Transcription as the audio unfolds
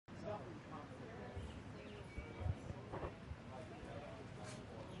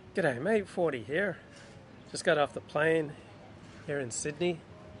G'day mate, 40 here. Just got off the plane here in Sydney,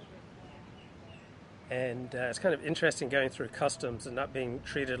 and it's kind of interesting going through customs and not being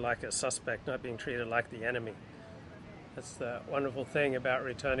treated like a suspect, not being treated like the enemy. That's the wonderful thing about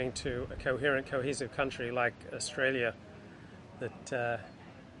returning to a coherent, cohesive country like Australia, that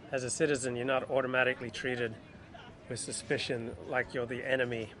as a citizen you're not automatically treated with suspicion like you're the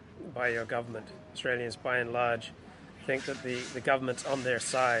enemy by your government. Australians by and large think that the government's on their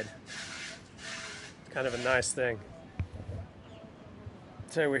side. Kind of a nice thing.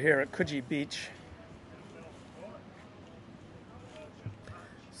 So we're here at Coogee Beach.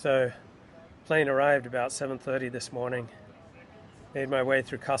 So plane arrived about 7:30 this morning. Made my way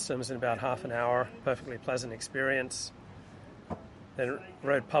through customs in about half an hour. Perfectly pleasant experience. Then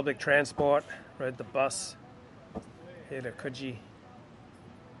rode public transport, rode the bus here to Coogee.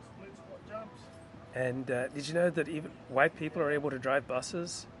 And did you know that even white people are able to drive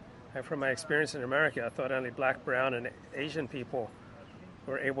buses? From my experience in America, I thought only black, brown, and Asian people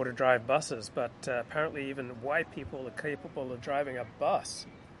were able to drive buses, but apparently even white people are capable of driving a bus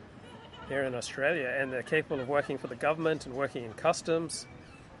here in Australia, and they're capable of working for the government and working in customs.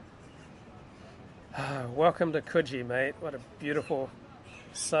 Welcome to Coogee, mate. What a beautiful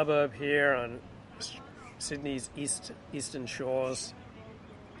suburb here on Sydney's eastern shores.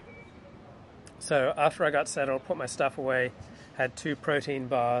 So after I got settled, put my stuff away, had 2 protein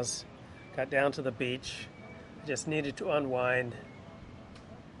bars, got down to the beach, just needed to unwind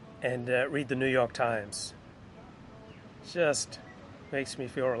and read the New York Times. Just makes me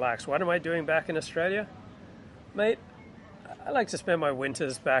feel relaxed. What am I doing back in Australia? Mate, I like to spend my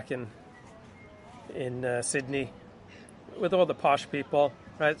winters back in Sydney with all the posh people,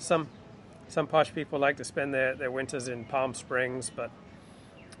 right? Some posh people like to spend their winters in Palm Springs, but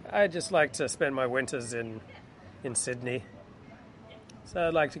I just like to spend my winters in Sydney. So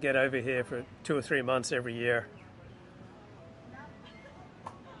I'd like to get over here for 2 or 3 months every year.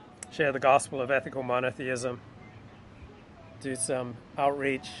 Share the gospel of ethical monotheism. Do some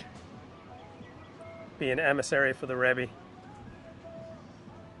outreach. Be an emissary for the Rebbe.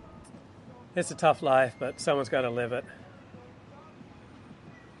 It's a tough life, but someone's got to live it.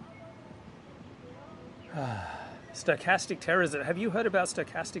 Stochastic terrorism. Have you heard about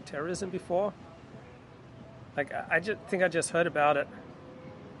stochastic terrorism before? Like, I just heard about it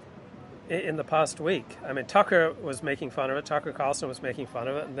in the past week. I mean, Tucker was making fun of it. Tucker Carlson was making fun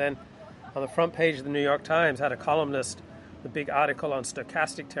of it. And then on the front page of the New York Times had a columnist, the big article on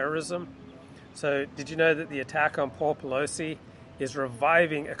stochastic terrorism. So did you know that the attack on Paul Pelosi is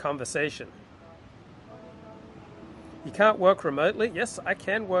reviving a conversation? You can't work remotely? Yes, I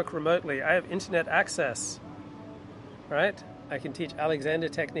can work remotely. I have internet access. Right? I can teach Alexander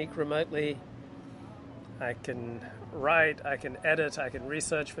technique remotely. I can write, I can edit, I can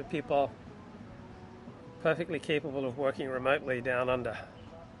research for people. Perfectly capable of working remotely down under.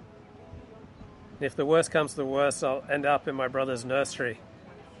 If the worst comes to the worst, I'll end up in my brother's nursery,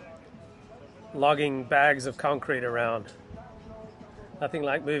 logging bags of concrete around. Nothing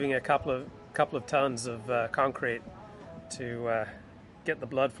like moving a couple of tons of concrete to get the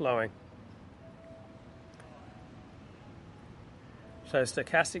blood flowing. So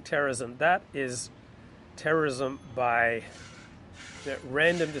stochastic terrorism, that is terrorism by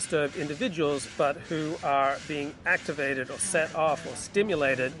random disturbed individuals, but who are being activated or set off or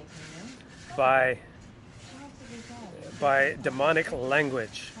stimulated by demonic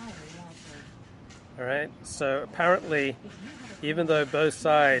language. All right? So apparently, even though both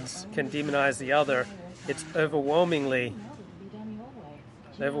sides can demonize the other, it's overwhelmingly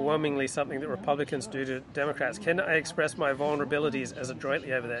something that Republicans do to Democrats. Can I express my vulnerabilities as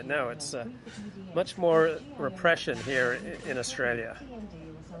adroitly over there? No, it's much more repression here in Australia.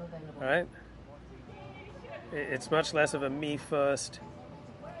 All right? It's much less of a me first,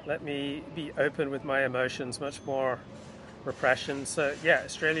 let me be open with my emotions, much more repression. So yeah,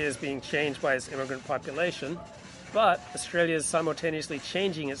 Australia is being changed by its immigrant population, but Australia is simultaneously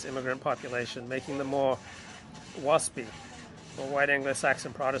changing its immigrant population, making them more waspy, or white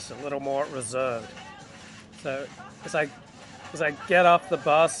Anglo-Saxon Protestant, a little more reserved. So as I get off the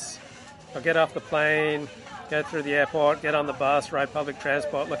bus, or get off the plane, go through the airport, get on the bus, ride public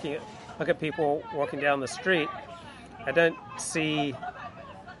transport, look at people walking down the street, I don't see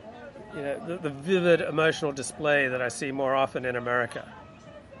the vivid emotional display that I see more often in America.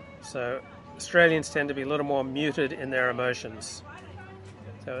 So Australians tend to be a little more muted in their emotions.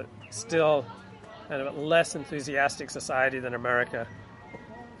 So still kind of a less enthusiastic society than America.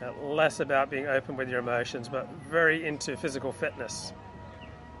 Less about being open with your emotions, but very into physical fitness.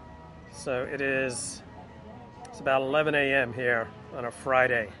 So about 11 a.m. here on a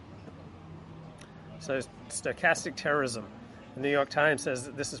Friday. So stochastic terrorism. The New York Times says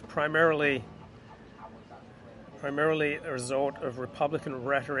that this is primarily a result of Republican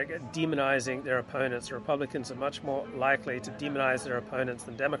rhetoric demonizing their opponents. Republicans are much more likely to demonize their opponents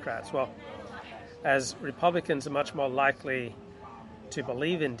than Democrats. Well, as Republicans are much more likely to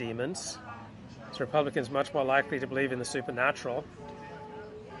believe in demons, as Republicans are much more likely to believe in the supernatural,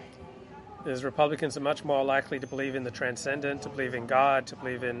 as Republicans are much more likely to believe in the transcendent, to believe in God, to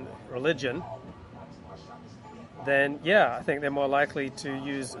believe in religion, then yeah, I think they're more likely to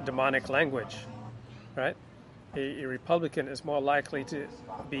use demonic language, right? A Republican is more likely to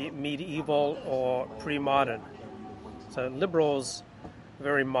be medieval or pre-modern. So liberals are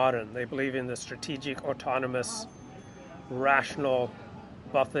very modern. They believe in the strategic, autonomous, rational,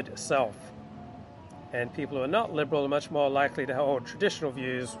 buffered self. And people who are not liberal are much more likely to hold traditional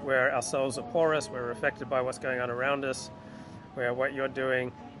views where our selves are porous, we're affected by what's going on around us, where what you're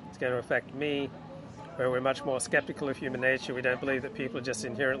doing is going to affect me, where we're much more skeptical of human nature. We don't believe that people are just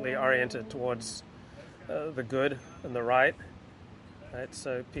inherently oriented towards the good and the right.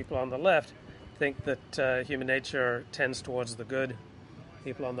 So people on the left think that human nature tends towards the good.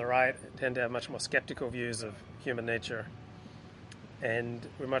 People on the right tend to have much more skeptical views of human nature. And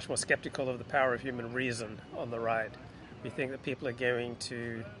we're much more skeptical of the power of human reason on the right. We think that people are going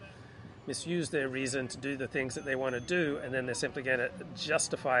to misuse their reason to do the things that they want to do, and then they're simply going to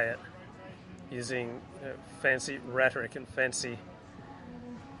justify it using fancy rhetoric and fancy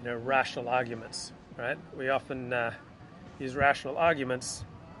rational arguments. Right? We often use rational arguments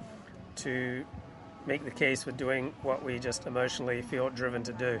to make the case for doing what we just emotionally feel driven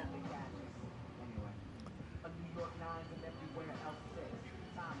to do.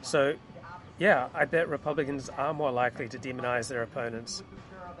 So, yeah, I bet Republicans are more likely to demonize their opponents,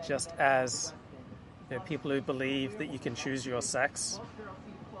 just as people who believe that you can choose your sex,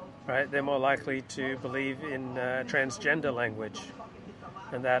 right? They're more likely to believe in transgender language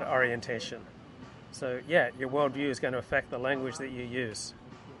and that orientation. So, yeah, your worldview is going to affect the language that you use.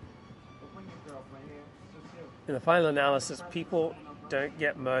 In the final analysis, people don't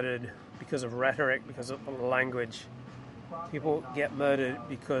get murdered because of rhetoric, because of language. People get murdered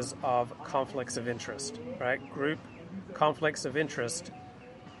because of conflicts of interest, right? Group conflicts of interest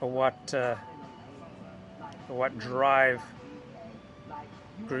are what drive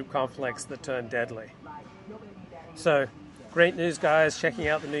group conflicts that turn deadly. So, great news, guys. Checking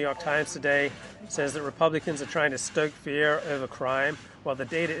out the New York Times today. Says that Republicans are trying to stoke fear over crime, while the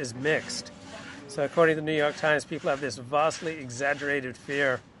data is mixed. So according to the New York Times, people have this vastly exaggerated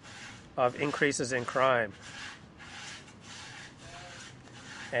fear of increases in crime.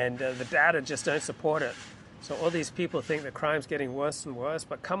 And the data just don't support it. So all these people think that crime's getting worse and worse,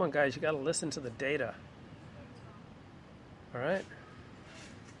 but come on, guys, you got to listen to the data. All right?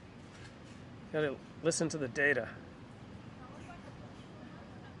 You got to listen to the data.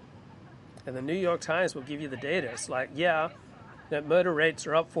 And the New York Times will give you the data. It's like, yeah, that murder rates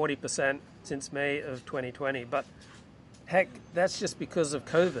are up 40% since May of 2020, but heck, that's just because of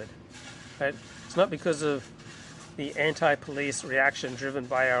COVID. Right? It's not because of the anti-police reaction driven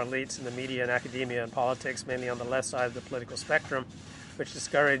by our elites in the media and academia and politics, mainly on the left side of the political spectrum, which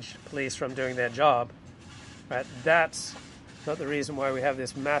discourage police from doing their job. Right? That's not the reason why we have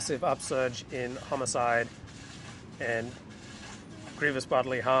this massive upsurge in homicide and grievous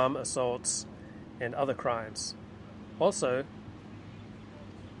bodily harm, assaults, and other crimes. Also,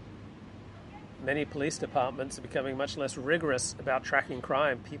 many police departments are becoming much less rigorous about tracking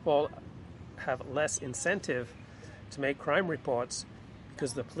crime. People have less incentive to make crime reports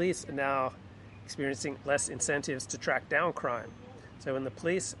because the police are now experiencing less incentives to track down crime. So when the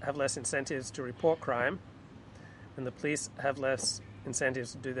police have less incentives to report crime, and the police have less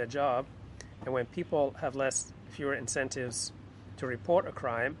incentives to do their job, and when people have fewer incentives to report a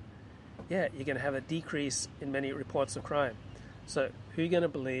crime, yeah, you're going to have a decrease in many reports of crime. So who are you going to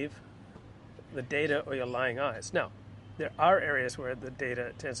believe, the data or your lying eyes? Now, there are areas where the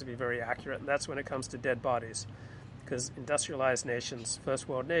data tends to be very accurate, and that's when it comes to dead bodies, because industrialized nations, first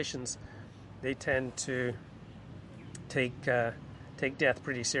world nations, they tend to take death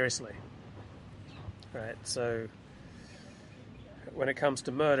pretty seriously. Right? So when it comes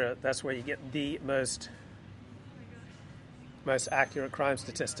to murder, that's where you get the most accurate crime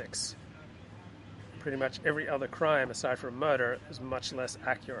statistics. Pretty much every other crime, aside from murder, is much less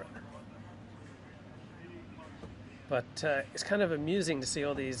accurate. But it's kind of amusing to see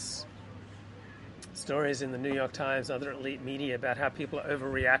all these stories in the New York Times, other elite media, about how people are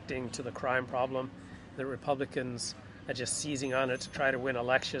overreacting to the crime problem. The Republicans are just seizing on it to try to win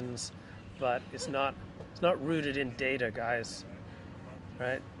elections. but it's not rooted in data, guys.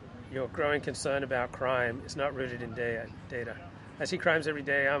 Right? Your growing concern about crime is not rooted in data. I see crimes every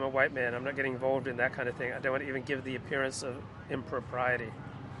day. I'm a white man. I'm not getting involved in that kind of thing. I don't want to even give the appearance of impropriety.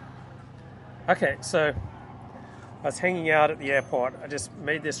 Okay, so I was hanging out at the airport. I just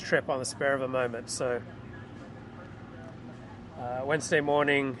made this trip on the spur of a moment. So Wednesday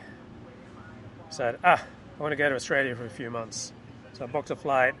morning, said, I want to go to Australia for a few months. So I booked a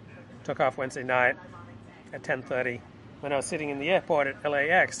flight, took off Wednesday night at 10:30. When I was sitting in the airport at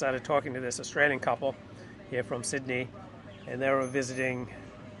LAX, started talking to this Australian couple here from Sydney, and they were visiting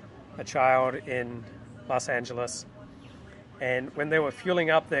a child in Los Angeles. And when they were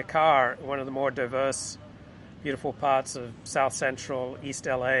fueling up their car in one of the more diverse, beautiful parts of South Central East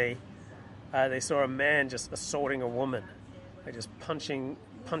LA, they saw a man just assaulting a woman. They just punching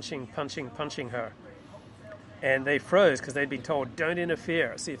her. And they froze because they'd been told, don't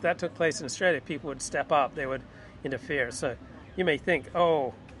interfere. See, if that took place in Australia, people would step up, they would interfere. So you may think,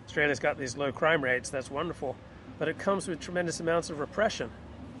 oh, Australia's got these low crime rates, that's wonderful. But it comes with tremendous amounts of repression,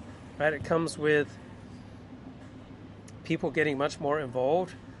 right? It comes with people getting much more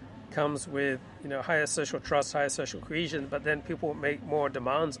involved, comes with higher social trust, higher social cohesion, but then people make more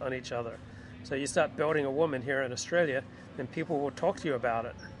demands on each other. So you start building a woman here in Australia, then people will talk to you about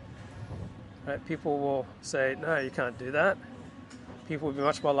it. Right? People will say, no, you can't do that. People will be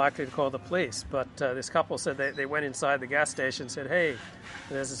much more likely to call the police. But this couple said they went inside the gas station and said, hey,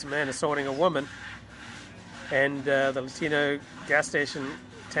 there's this man assaulting a woman. And the Latino gas station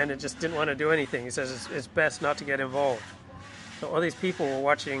attendant just didn't want to do anything. He says it's best not to get involved. So all these people were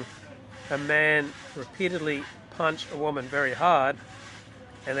watching a man repeatedly punch a woman very hard,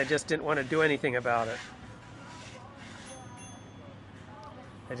 and they just didn't want to do anything about it.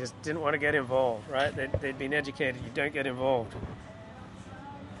 They just didn't want to get involved, right? They'd been educated, you don't get involved.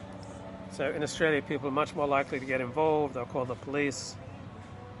 So in Australia, people are much more likely to get involved. They'll call the police,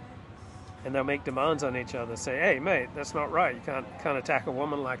 and they'll make demands on each other. Say, hey, mate, that's not right. You can't attack a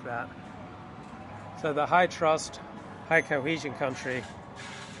woman like that. So the high trust, high cohesion country,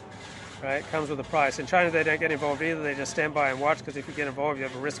 right, comes with a price. In China, they don't get involved either. They just stand by and watch, because if you get involved, you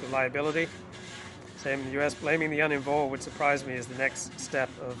have a risk of liability. Same in the US. Blaming the uninvolved would surprise me as the next step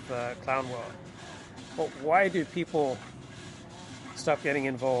of clown world. But why do people stop getting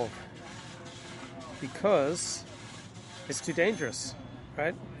involved? Because it's too dangerous,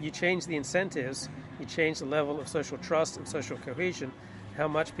 right? You change the incentives, you change the level of social trust and social cohesion, how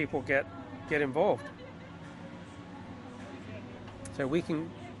much people get involved. So we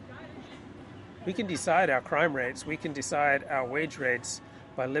can decide our crime rates, we can decide our wage rates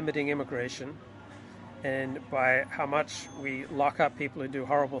by limiting immigration and by how much we lock up people who do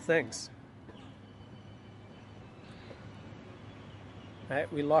horrible things.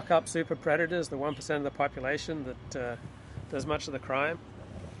 Right? We lock up super predators, the 1% of the population that does much of the crime,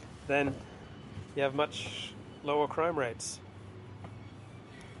 then you have much lower crime rates.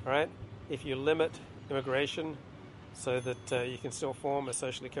 Right? If you limit immigration so that you can still form a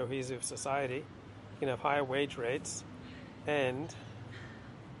socially cohesive society, you can have higher wage rates and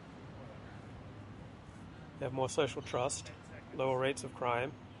you have more social trust, lower rates of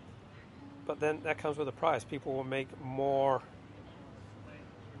crime, but then that comes with a price. People will make more,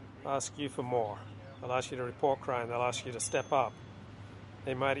 ask you for more. They'll ask you to report crime, they'll ask you to step up.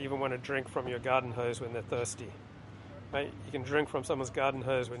 They might even want to drink from your garden hose when they're thirsty. Right? You can drink from someone's garden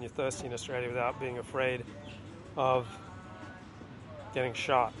hose when you're thirsty in Australia without being afraid of getting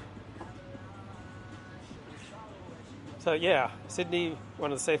shot. So yeah, Sydney,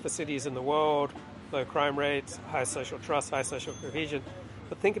 one of the safest cities in the world, low crime rates, high social trust, high social cohesion.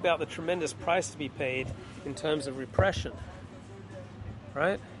 But think about the tremendous price to be paid in terms of repression,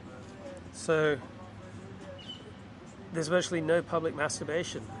 right? So there's virtually no public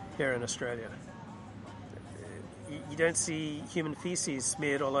masturbation here in Australia. You don't see human feces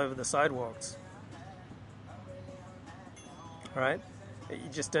smeared all over the sidewalks, right? You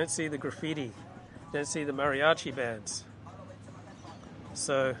just don't see the graffiti, you don't see the mariachi bands.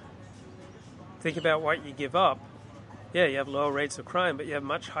 So think about what you give up. Yeah, you have lower rates of crime, but you have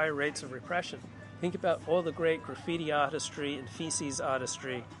much higher rates of repression. Think about all the great graffiti artistry and feces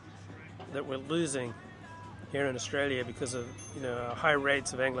artistry that we're losing here in Australia because of high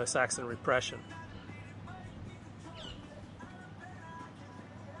rates of Anglo-Saxon repression.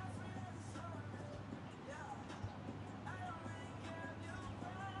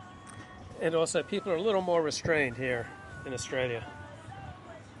 And also, people are a little more restrained here in Australia.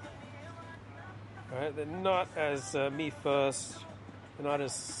 Right? They're not as me first, they're not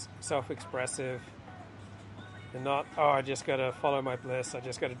as self-expressive. and not, oh, I just got to follow my bliss, I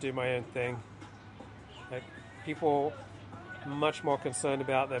just got to do my own thing. Like, people much more concerned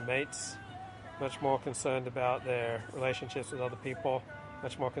about their mates, much more concerned about their relationships with other people,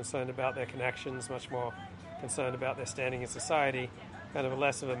 much more concerned about their connections, much more concerned about their standing in society, kind of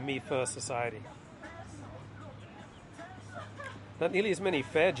less of a me-first society. Not nearly as many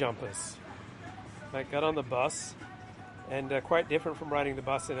fare jumpers. Like, got on the bus, and quite different from riding the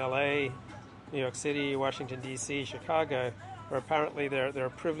bus in LA, New York City, Washington, D.C., Chicago, where apparently there are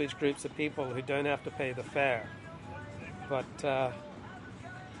privileged groups of people who don't have to pay the fare. But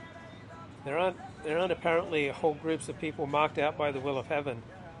there aren't apparently whole groups of people marked out by the will of heaven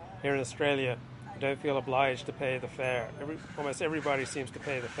here in Australia who don't feel obliged to pay the fare. Almost everybody seems to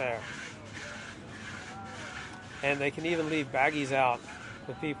pay the fare. And they can even leave baggies out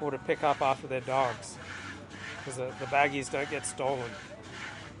for people to pick up after their dogs, because the baggies don't get stolen.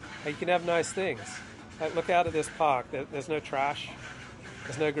 You can have nice things. Like, look out at this park. There's no trash.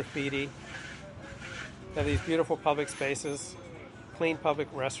 There's no graffiti. They have these beautiful public spaces, clean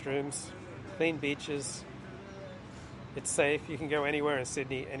public restrooms, clean beaches. It's safe. You can go anywhere in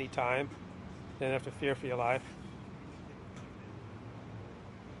Sydney anytime. You don't have to fear for your life.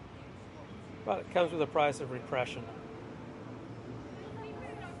 But it comes with a price of repression.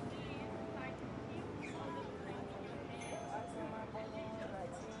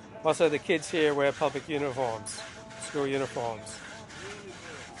 Also, the kids here wear public uniforms, school uniforms.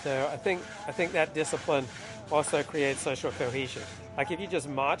 So I think that discipline also creates social cohesion. Like, if you just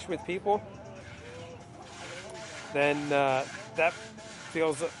march with people, then that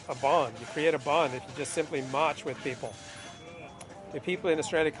feels a bond. You create a bond if you just simply march with people. The people in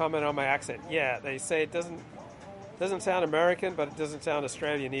Australia comment on my accent. Yeah, they say it doesn't sound American, but it doesn't sound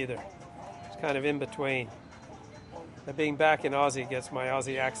Australian either. It's kind of in between. But being back in Aussie gets my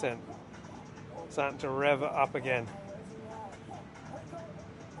Aussie accent starting to rev up again.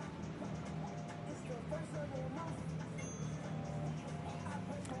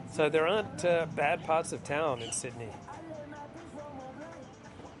 So there aren't bad parts of town in Sydney.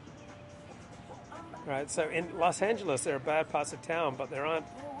 Right, so in Los Angeles there are bad parts of town, but there aren't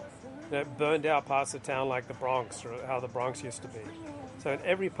burned out parts of town like the Bronx, or how the Bronx used to be. So in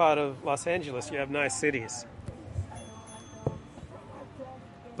every part of Los Angeles you have nice cities.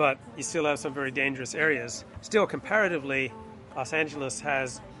 But you still have some very dangerous areas. Still, comparatively, Los Angeles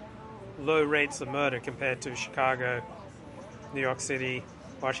has low rates of murder compared to Chicago, New York City,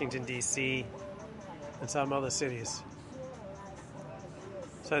 Washington, D.C., and some other cities.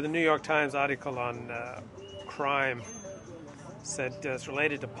 So the New York Times article on crime said it's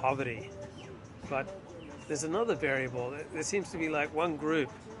related to poverty. But there's another variable. There seems to be like one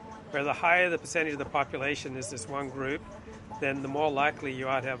group where the higher the percentage of the population is this one group, then the more likely you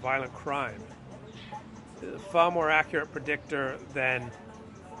are to have violent crime. A far more accurate predictor than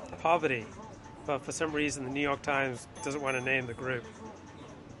poverty. But for some reason the New York Times doesn't want to name the group.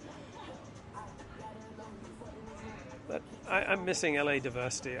 But I'm missing LA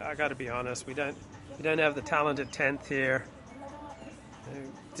diversity. I got to be honest. We don't have the talented 10th here,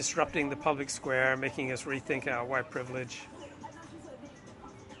 disrupting the public square, making us rethink our white privilege.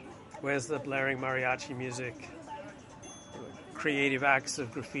 Where's the blaring mariachi music? Creative acts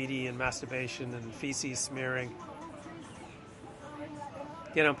of graffiti and masturbation and feces smearing.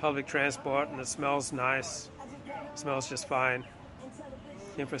 Get on public transport and it smells nice. It smells just fine.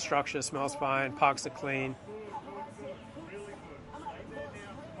 Infrastructure smells fine. Parks are clean.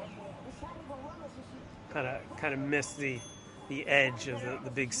 Kind of miss the edge of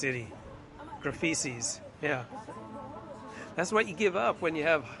the big city. Graffitis, yeah. That's what you give up when you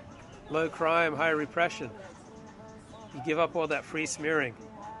have low crime, high repression. You give up all that free smearing.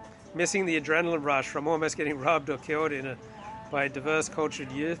 Missing the adrenaline rush from almost getting robbed or killed by a diverse, cultured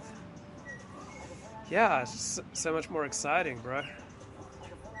youth. Yeah, it's so much more exciting, bro.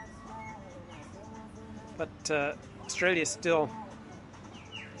 But Australia still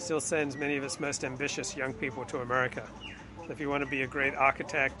sends many of its most ambitious young people to America. So if you want to be a great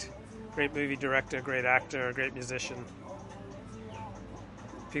architect, great movie director, great actor, a great musician,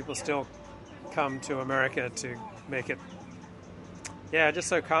 people still come to America to make it, just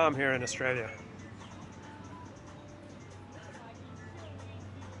so calm here in Australia.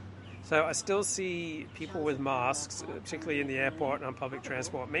 So I still see people with masks, particularly in the airport and on public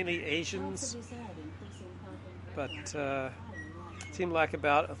transport, mainly Asians, but it seemed like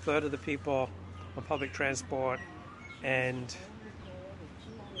about a third of the people on public transport and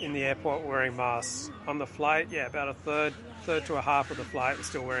in the airport wearing masks. On the flight, about a third to a half of the flight was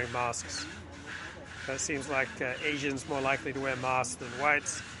still wearing masks. So it seems like Asians more likely to wear masks than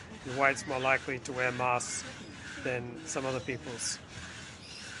whites, and whites more likely to wear masks than some other people's.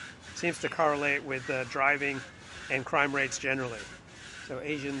 Seems to correlate with driving and crime rates generally. So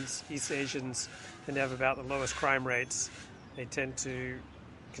Asians, East Asians, tend to have about the lowest crime rates. They tend to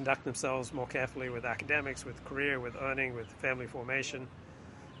conduct themselves more carefully with academics, with career, with earning, with family formation,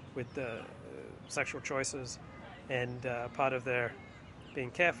 with sexual choices. And part of their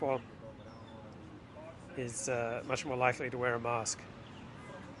being careful is much more likely to wear a mask.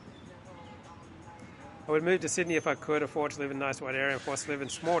 I would move to Sydney if I could afford to live in a nice white area and forced to live in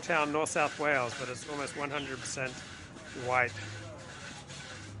small town North South Wales, but it's almost 100% white.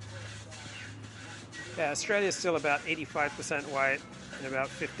 Yeah, Australia is still about 85% white and about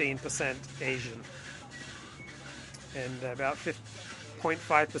 15% Asian, and about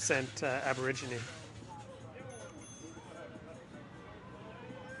 0.5% Aborigine.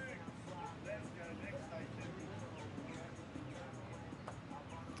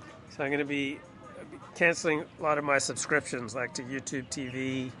 So I'm going to be canceling a lot of my subscriptions, like to YouTube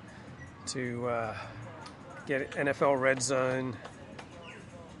TV, to get NFL Red Zone,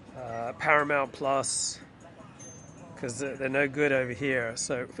 Paramount Plus, because they're no good over here.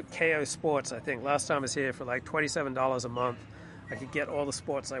 So for KO Sports, I think last time I was here for like $27 a month, I could get all the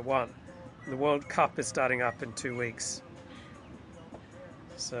sports I want. The World Cup is starting up in 2 weeks,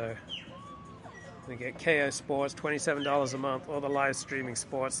 so I get KO Sports, $27 a month, all the live streaming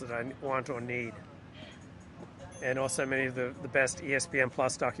sports that I want or need. And also many of the best ESPN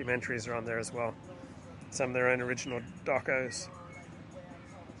Plus documentaries are on there as well. Some of their own original docos.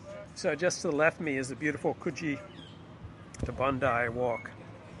 So just to the left of me is the beautiful Coogee to Bondi walk.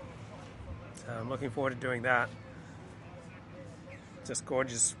 I'm looking forward to doing that. Just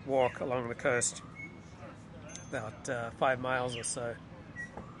gorgeous walk along the coast. About 5 miles or so.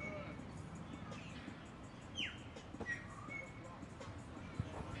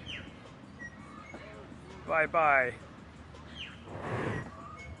 Bye-bye.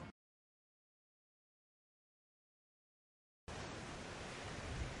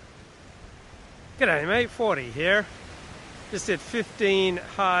 G'day mate, 40 here. Just did 15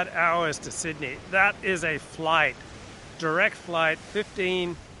 hard hours to Sydney. That is a flight. Direct flight,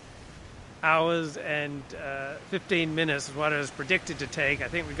 15 hours and 15 minutes is what it was predicted to take. I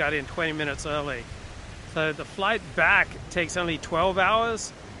think we got in 20 minutes early. So the flight back takes only 12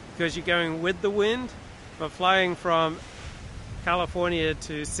 hours because you're going with the wind. But flying from California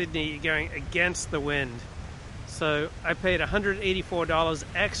to Sydney, you're going against the wind. So I paid $184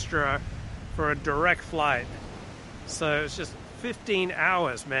 extra for a direct flight. So it's just 15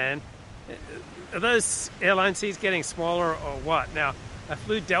 hours, man. Are those airline seats getting smaller or what? Now, I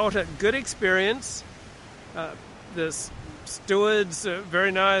flew Delta, good experience. The stewards are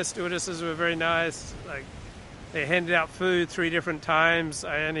very nice, stewardesses were very nice. Like, they handed out food 3 different times.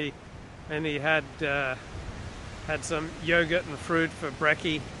 I only had some yogurt and fruit for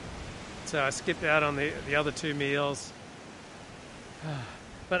brekkie, so I skipped out on the other 2 meals.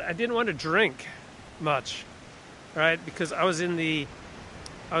 But I didn't want to drink much, right? Because I was in the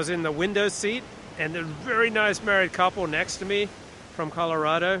window seat, and there's a very nice married couple next to me from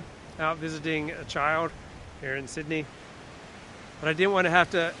Colorado, out visiting a child here in Sydney. But I didn't want to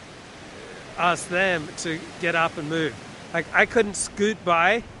have to ask them to get up and move. Like, I couldn't scoot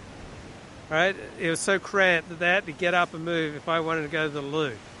by. Right? It was so cramped that they had to get up and move if I wanted to go to the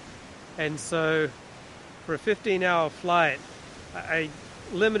loo. And so for a 15-hour flight, I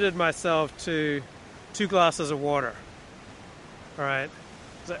limited myself to 2 glasses of water. All right?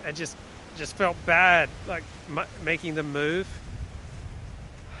 So I just felt bad, like making them move.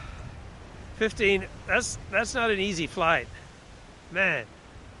 15, that's not an easy flight. Man,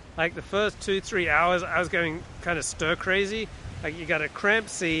 like the first 2-3 hours, I was going kind of stir crazy. Like, you got a cramped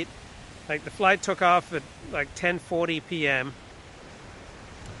seat. Like, the flight took off at like 10:40 p.m.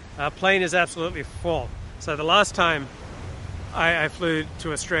 Plane is absolutely full. So the last time I flew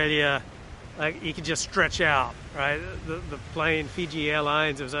to Australia, like, you could just stretch out, right? The plane, Fiji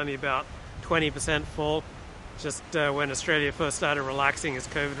Airlines, it was only about 20% full, just when Australia first started relaxing its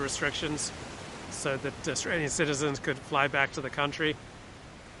COVID restrictions so that Australian citizens could fly back to the country.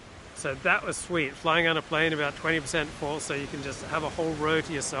 So that was sweet. Flying on a plane about 20% full, so you can just have a whole row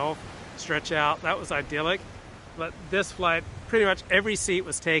to yourself. Stretch out. That was idyllic. But this flight, pretty much every seat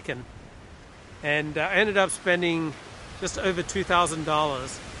was taken, and I ended up spending just over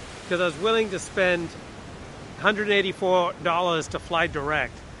 $2,000 because I was willing to spend $184 to fly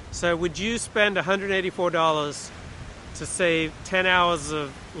direct. So would you spend $184 to save 10 hours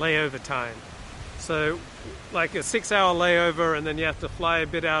of layover time? So like a 6-hour layover, and then you have to fly a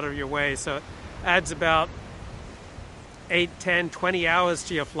bit out of your way, so it adds about 8, 10, 20 hours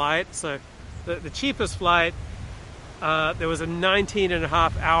to your flight. So the cheapest flight there was a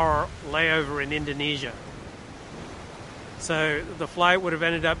 19.5-hour layover in Indonesia. So the flight would have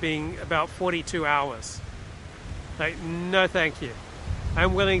ended up being about 42 hours. Like, no thank you.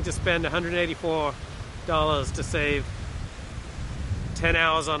 I'm willing to spend $184 to save 10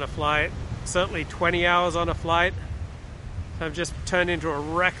 hours on a flight, certainly 20 hours on a flight. So I've just turned into a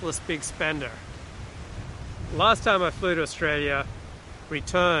reckless big spender. Last time I flew to Australia,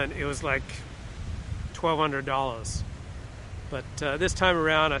 return, it was like $1,200. But this time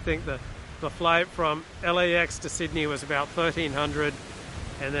around, I think the flight from LAX to Sydney was about $1,300,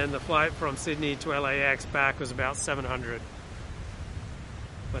 and then the flight from Sydney to LAX back was about $700.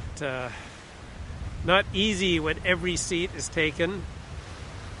 But not easy when every seat is taken.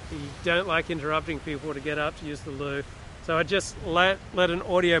 You don't like interrupting people to get up to use the loo. So I just let an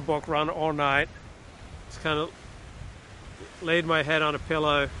audiobook run all night. Just kind of laid my head on a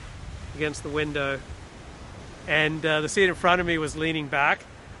pillow against the window, and the seat in front of me was leaning back.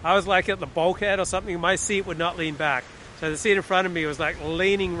 I was like at the bulkhead or something. My seat would not lean back. So the seat in front of me was like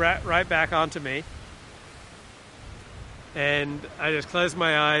leaning right back onto me. And I just closed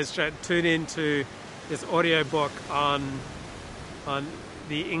my eyes, tried to tune into this audiobook on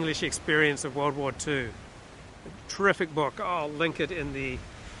the English experience of World War II. A terrific book. I'll link it in the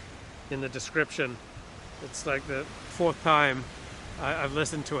description. It's like the fourth time I've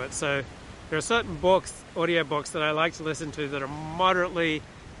listened to it. So there are certain books, audiobooks, that I like to listen to that are moderately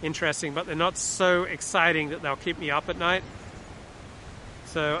interesting, but they're not so exciting that they'll keep me up at night.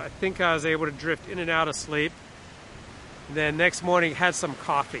 So I think I was able to drift in and out of sleep. Then next morning had some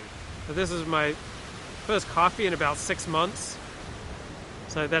coffee. So this is my first coffee in about 6 months.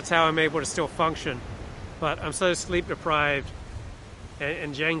 So that's how I'm able to still function. But I'm so sleep deprived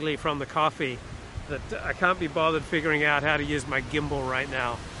and jangly from the coffee that I can't be bothered figuring out how to use my gimbal right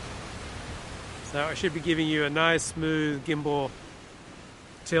now. So I should be giving you a nice smooth gimbal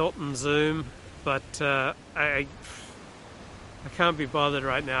tilt and zoom, but I can't be bothered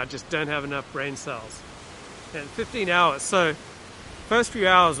right now. I just don't have enough brain cells. And 15 hours. So first few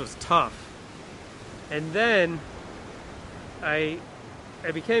hours was tough. And then I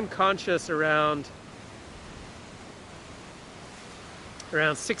became conscious around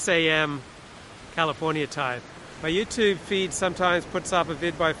 6 a.m. California time. My YouTube feed sometimes puts up a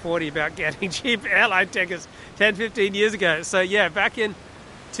vid by 40 about getting cheap airline tickets 10, 15 years ago. So yeah, back in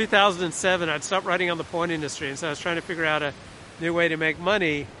 2007, I'd stopped writing on the porn industry, and so I was trying to figure out a new way to make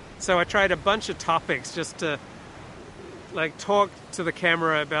money. So I tried a bunch of topics just to like talk to the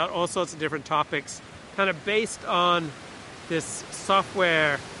camera about all sorts of different topics, kind of based on this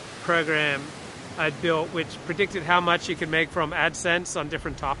software program I'd built, which predicted how much you could make from AdSense on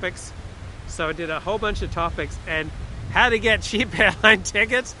different topics. So I did a whole bunch of topics, and how to get cheap airline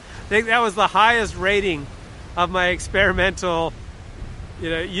tickets. I think that was the highest rating of my experimental,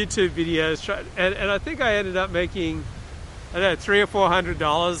 YouTube videos. And I think I ended up making, I don't know, $300 or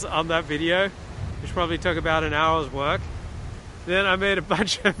 $400 on that video, which probably took about an hour's work. Then I made a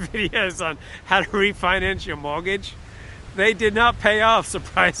bunch of videos on how to refinance your mortgage. They did not pay off,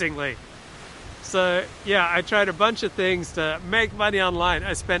 surprisingly. So yeah, I tried a bunch of things to make money online.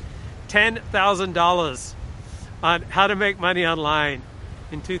 I spent $10,000 on how to make money online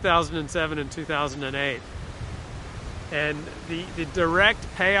in 2007 and 2008. And the direct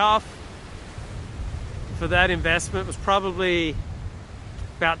payoff for that investment was probably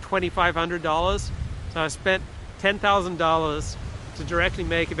about $2,500. So I spent $10,000 to directly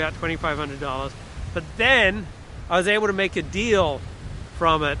make about $2,500. But then I was able to make a deal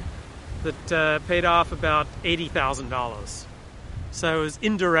from it that paid off about $80,000. So it was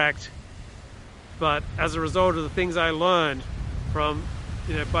indirect, but as a result of the things I learned from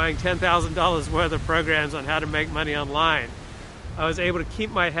buying $10,000 worth of programs on how to make money online, I was able to keep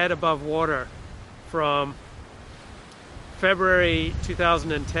my head above water from February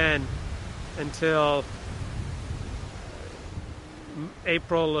 2010 until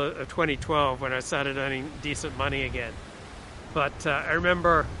April of 2012, when I started earning decent money again. But I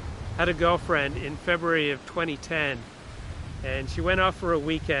remember I had a girlfriend in February of 2010, and she went off for a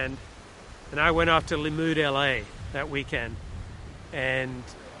weekend, and I went off to Limoud, LA that weekend. And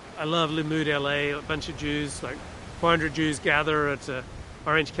I love Limoud, LA. A bunch of Jews, like 400 Jews, gather at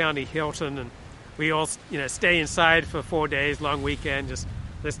Orange County Hilton, and we all stay inside for 4 days, long weekend, just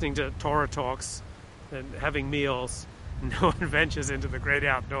listening to Torah talks and having meals. No one ventures into the great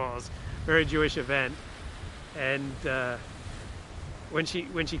outdoors. Very Jewish event. And when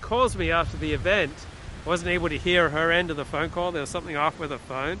she calls me after the event, I wasn't able to hear her end of the phone call. There was something off with her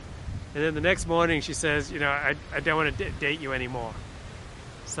phone. And then the next morning she says, I don't want to date you anymore.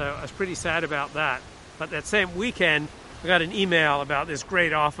 So I was pretty sad about that. But that same weekend, I got an email about this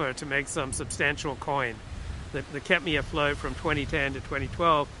great offer to make some substantial coin that kept me afloat from 2010 to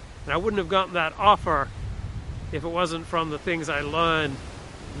 2012. And I wouldn't have gotten that offer if it wasn't from the things I learned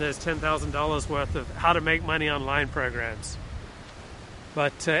in those $10,000 worth of how to make money online programs.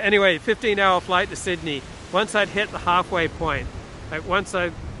 But anyway, 15-hour flight to Sydney. Once I'd hit the halfway point, like once I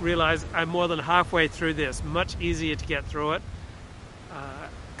realized I'm more than halfway through this, much easier to get through it.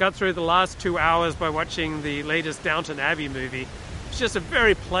 Got through the last 2 hours by watching the latest Downton Abbey movie. It's just a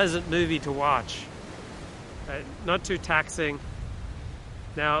very pleasant movie to watch. Not too taxing.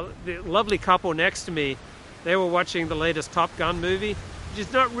 Now, the lovely couple next to me, they were watching the latest Top Gun movie, which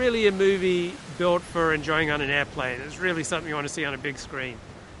is not really a movie built for enjoying on an airplane. It's really something you want to see on a big screen.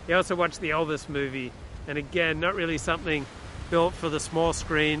 They also watched the Elvis movie, and again, not really something built for the small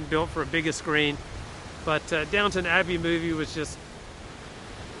screen, built for a bigger screen. But Downton Abbey movie was just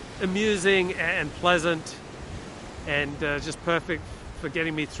amusing and pleasant, and just perfect for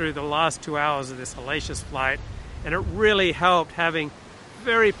getting me through the last 2 hours of this hellacious flight. And it really helped having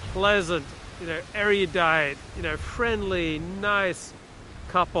very pleasant, erudite, friendly, nice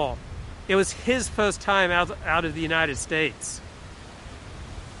couple. It was his first time out of the United States.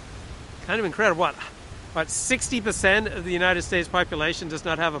 Kind of incredible. What 60% of the United States population does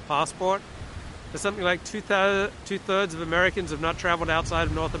not have a passport? There's something like two-thirds of Americans have not traveled outside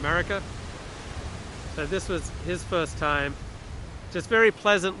of North America. So this was his first time. Just very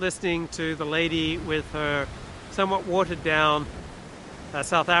pleasant listening to the lady with her somewhat watered down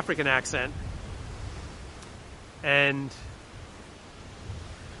South African accent. And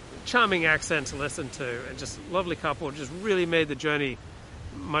charming accent to listen to. And just lovely couple, just really made the journey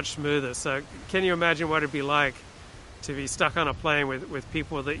much smoother. So can you imagine what it'd be like to be stuck on a plane with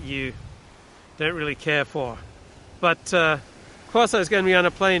people that you don't really care for? But of course I was going to be on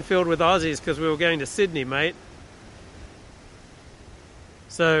a plane filled with Aussies because we were going to Sydney, mate.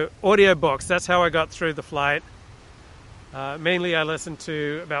 So audiobooks, that's how I got through the flight. Mainly I listened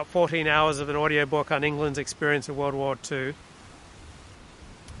to about 14 hours of an audiobook on England's experience in World War II.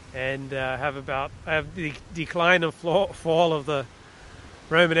 And I have the decline and fall of the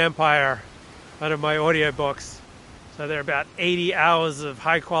Roman Empire out of my audiobooks. So there are about 80 hours of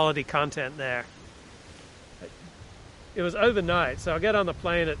high quality content there. It was overnight, so I get on the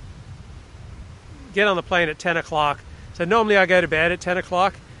plane at 10 o'clock. So normally I go to bed at 10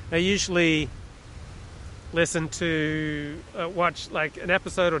 o'clock. I usually listen to, watch like an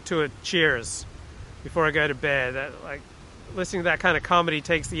episode or two of Cheers before I go to bed. Listening to that kind of comedy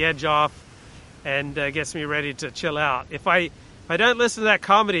takes the edge off and gets me ready to chill out. If I don't listen to that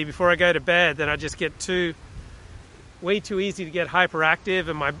comedy before I go to bed, then I just get way too easy to get hyperactive,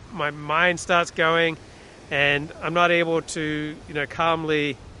 and my mind starts going, and I'm not able to,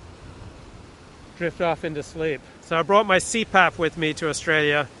 calmly drift off into sleep. So I brought my CPAP with me to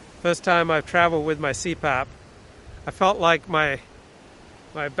Australia. First time I've traveled with my CPAP. I felt like my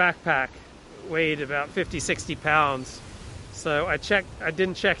backpack weighed about 50, 60 pounds. So I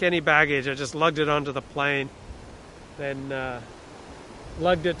didn't check any baggage. I just lugged it onto the plane, then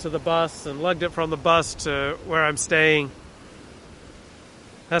lugged it to the bus, and lugged it from the bus to where I'm staying.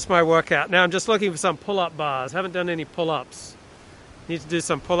 That's my workout. Now I'm just looking for some pull-up bars. Haven't done any pull-ups. Need to do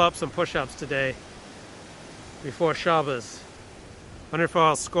some pull-ups and push-ups today before Shabbos. Wonder if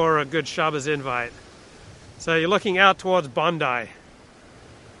I'll score a good Shabbos invite. So you're looking out towards Bondi.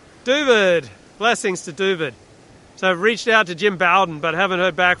 Duvid! Blessings to Duvid. So I've reached out to Jim Bowden, but haven't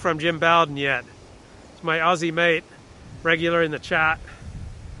heard back from Jim Bowden yet. It's my Aussie mate, regular in the chat,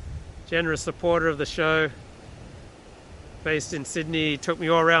 generous supporter of the show, based in Sydney. Took me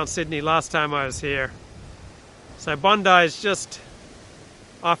all around Sydney last time I was here. So Bondi is just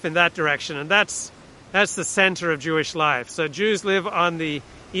off in that direction, and that's the center of Jewish life. So Jews live on the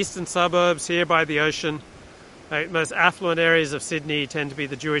eastern suburbs here by the ocean. Most affluent areas of Sydney tend to be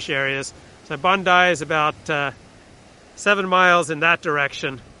the Jewish areas. So Bondi is about 7 miles in that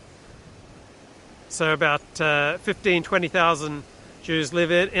direction. So about 15,000, 20,000 Jews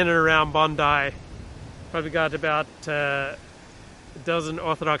live in and around Bondi. Probably got about a dozen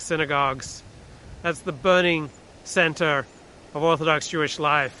Orthodox synagogues. That's the burning center of Orthodox Jewish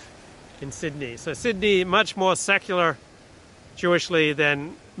life in Sydney. So Sydney, much more secular Jewishly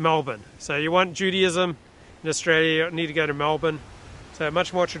than Melbourne. So you want Judaism in Australia, you need to go to Melbourne. So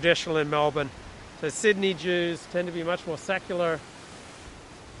much more traditional in Melbourne. So Sydney Jews tend to be much more secular.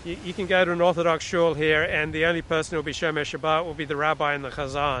 You can go to an Orthodox shul here, and the only person who will be Shomer Shabbat will be the rabbi and the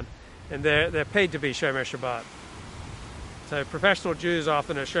chazan, and they're paid to be Shomer Shabbat. So professional Jews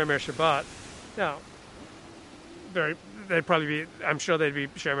often are Shomer Shabbat. Now, they'd probably be, I'm sure they'd be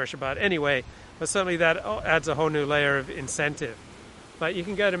Shomer Shabbat anyway, but certainly that adds a whole new layer of incentive. But you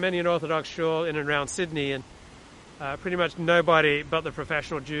can go to many an Orthodox shul in and around Sydney, and pretty much nobody but the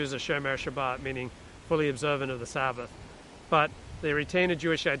professional Jews are Shomer Shabbat, meaning fully observant of the Sabbath. But they retain a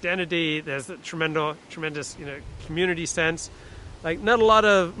Jewish identity. There's a tremendous, community sense. Like, not a lot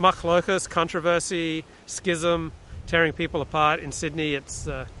of machlokas, controversy, schism, tearing people apart in Sydney. It's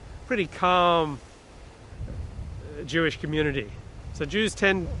a pretty calm Jewish community. So Jews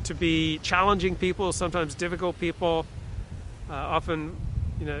tend to be challenging people, sometimes difficult people, often,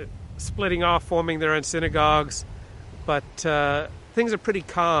 splitting off, forming their own synagogues. But things are pretty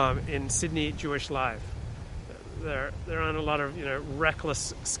calm in Sydney Jewish life. There aren't a lot of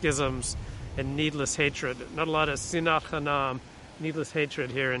reckless schisms and needless hatred. Not a lot of sinat chanam, needless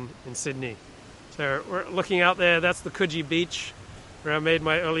hatred here in Sydney. So we're looking out there. That's the Coogee Beach, where I made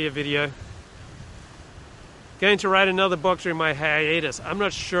my earlier video. Going to write another book during my hiatus. I'm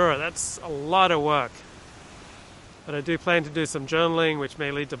not sure. That's a lot of work. But I do plan to do some journaling, which may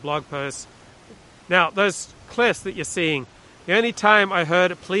lead to blog posts. Now, those cliffs that you're seeing, the only time I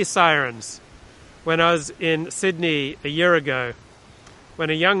heard police sirens when I was in Sydney a year ago, when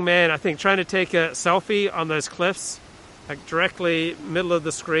a young man, I think, trying to take a selfie on those cliffs, like directly middle of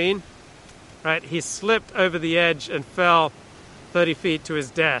the screen, right? He slipped over the edge and fell 30 feet to his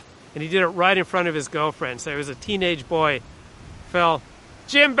death. And he did it right in front of his girlfriend. So he was a teenage boy, fell.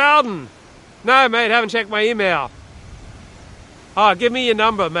 Jim Bowden! No, mate, haven't checked my email. Oh, give me your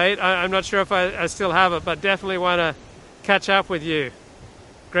number, mate. I'm not sure if I still have it, but definitely want to catch up with you.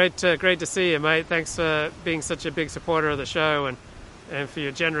 Great to see you, mate. Thanks for being such a big supporter of the show and for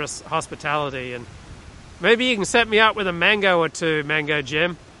your generous hospitality. And maybe you can set me up with a mango or two, Mango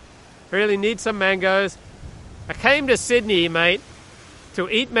Jim. I really need some mangoes. I came to Sydney, mate, to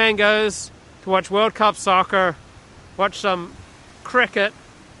eat mangoes, to watch World Cup soccer, watch some cricket,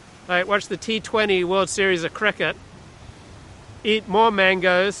 right, watch the T20 World Series of cricket, eat more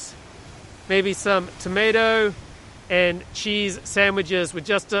mangoes, maybe some tomato and cheese sandwiches with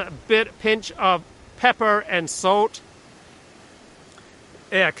just a pinch of pepper and salt.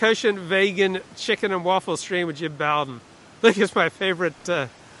 Yeah, kosher vegan chicken and waffle stream with Jim Bowden. I think it's my favorite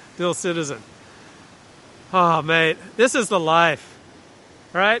Dill citizen. Oh, mate, this is the life,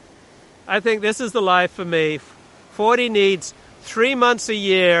 right? I think this is the life for me. 40 needs 3 months a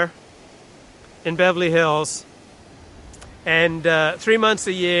year in Beverly Hills and 3 months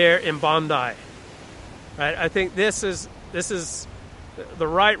a year in Bondi. Right? I think this is the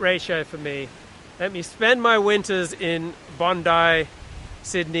right ratio for me. Let me spend my winters in Bondi,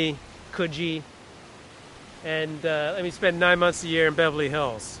 Sydney, Coogee, and let me spend 9 months a year in Beverly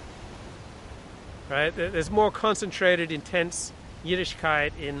Hills. Right? There's more concentrated, intense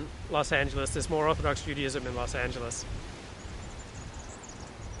Yiddishkeit in Los Angeles. There's more Orthodox Judaism in Los Angeles.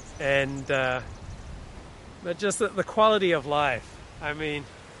 And but just the quality of life. I mean,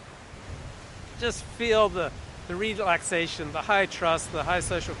 just feel the relaxation, the high trust, the high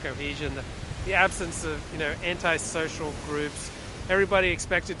social cohesion, the absence of anti-social groups. Everybody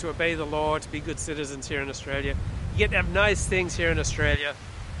expected to obey the law, to be good citizens here in Australia. You get to have nice things here in Australia.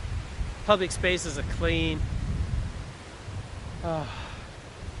 Public spaces are clean.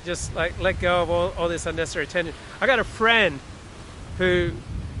 Just like let go of all this unnecessary attention. I got a friend who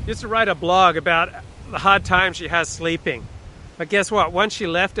used to write a blog about the hard time she has sleeping. But guess what? Once she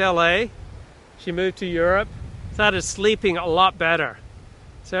left LA, she moved to Europe, started sleeping a lot better.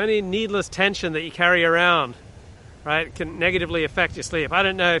 So any needless tension that you carry around, right, can negatively affect your sleep. I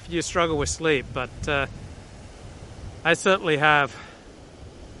don't know if you struggle with sleep, but I certainly have.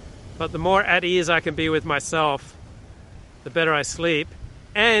 But the more at ease I can be with myself, the better I sleep,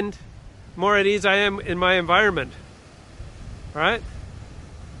 and more at ease I am in my environment, right?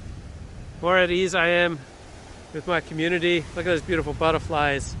 More at ease I am with my community. Look at those beautiful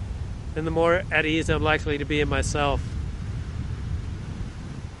butterflies. And the more at ease I'm likely to be in myself,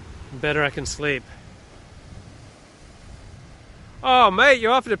 the better I can sleep. Oh, mate,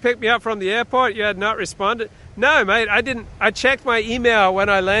 you offered to pick me up from the airport. You had not responded. No, mate, I didn't. I checked my email when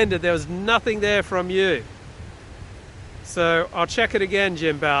I landed. There was nothing there from you. So I'll check it again,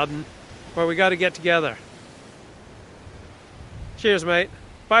 Jim Bowden. Well, we got to get together. Cheers, mate.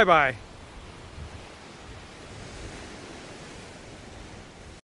 Bye-bye.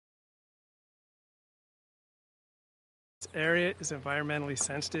 This area is environmentally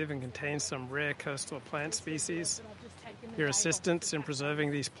sensitive and contains some rare coastal plant species. Your assistance in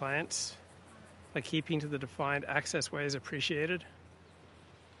preserving these plants by keeping to the defined access way is appreciated.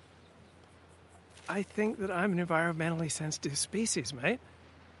 I think that I'm an environmentally sensitive species, mate.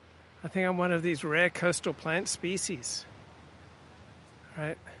 I think I'm one of these rare coastal plant species.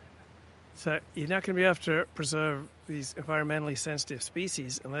 Right? So you're not going to be able to preserve these environmentally sensitive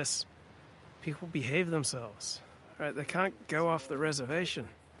species unless people behave themselves. Right? They can't go off the reservation.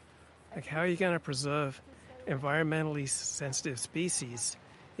 Like, how are you going to preserve environmentally sensitive species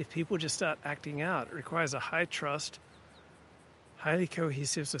if people just start acting out? It requires a high trust, highly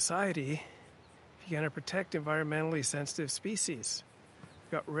cohesive society if you're going to protect environmentally sensitive species.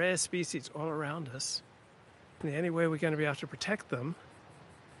 We've got rare species all around us, and the only way we're going to be able to protect them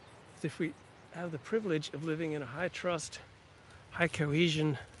is if we have the privilege of living in a high trust, high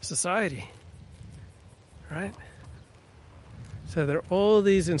cohesion society. Right? So there are all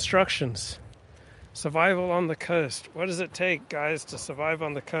these instructions. Survival on the coast. What does it take, guys, to survive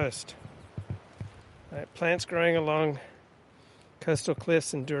on the coast? Right? Plants growing along coastal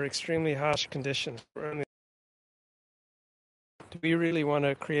cliffs endure extremely harsh conditions. Do we really want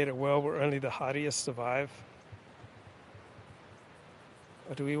to create a world where only the hardiest survive?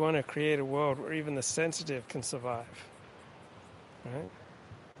 Or do we want to create a world where even the sensitive can survive? Right?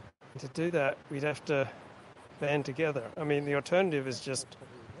 And to do that, we'd have to band together. I mean, the alternative is just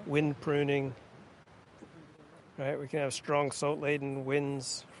wind pruning. Right? We can have strong salt-laden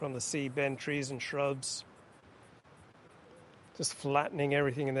winds from the sea bend trees and shrubs, just flattening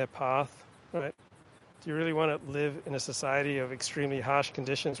everything in their path. Right? Do you really want to live in a society of extremely harsh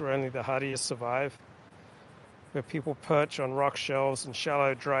conditions where only the hardiest survive? Where people perch on rock shelves in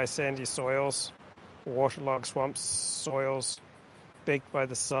shallow, dry, sandy soils, waterlogged swamps, soils, baked by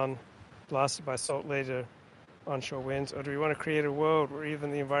the sun, blasted by salt-laden onshore winds? Or do we want to create a world where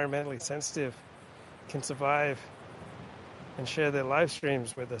even the environmentally sensitive can survive and share their live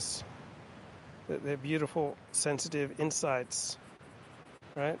streams with us, their beautiful, sensitive insights,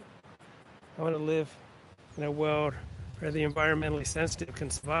 right? I want to live in a world where the environmentally sensitive can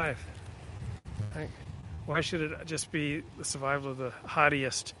survive. Right? Why should it just be the survival of the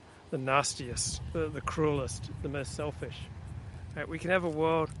hardiest, the nastiest, the cruelest, the most selfish? Right? We can have a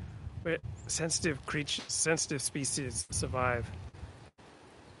world where sensitive creatures, sensitive species survive.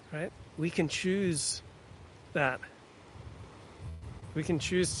 Right? We can choose that. We can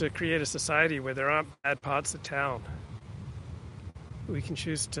choose to create a society where there aren't bad parts of town. We can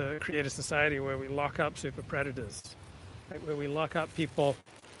choose to create a society where we lock up super predators, right? Where we lock up people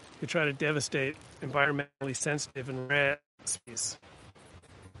who try to devastate environmentally sensitive and rare species.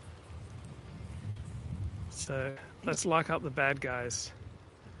 So let's lock up the bad guys.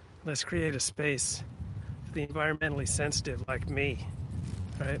 Let's create a space for the environmentally sensitive like me,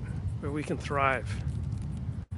 right? Where we can thrive.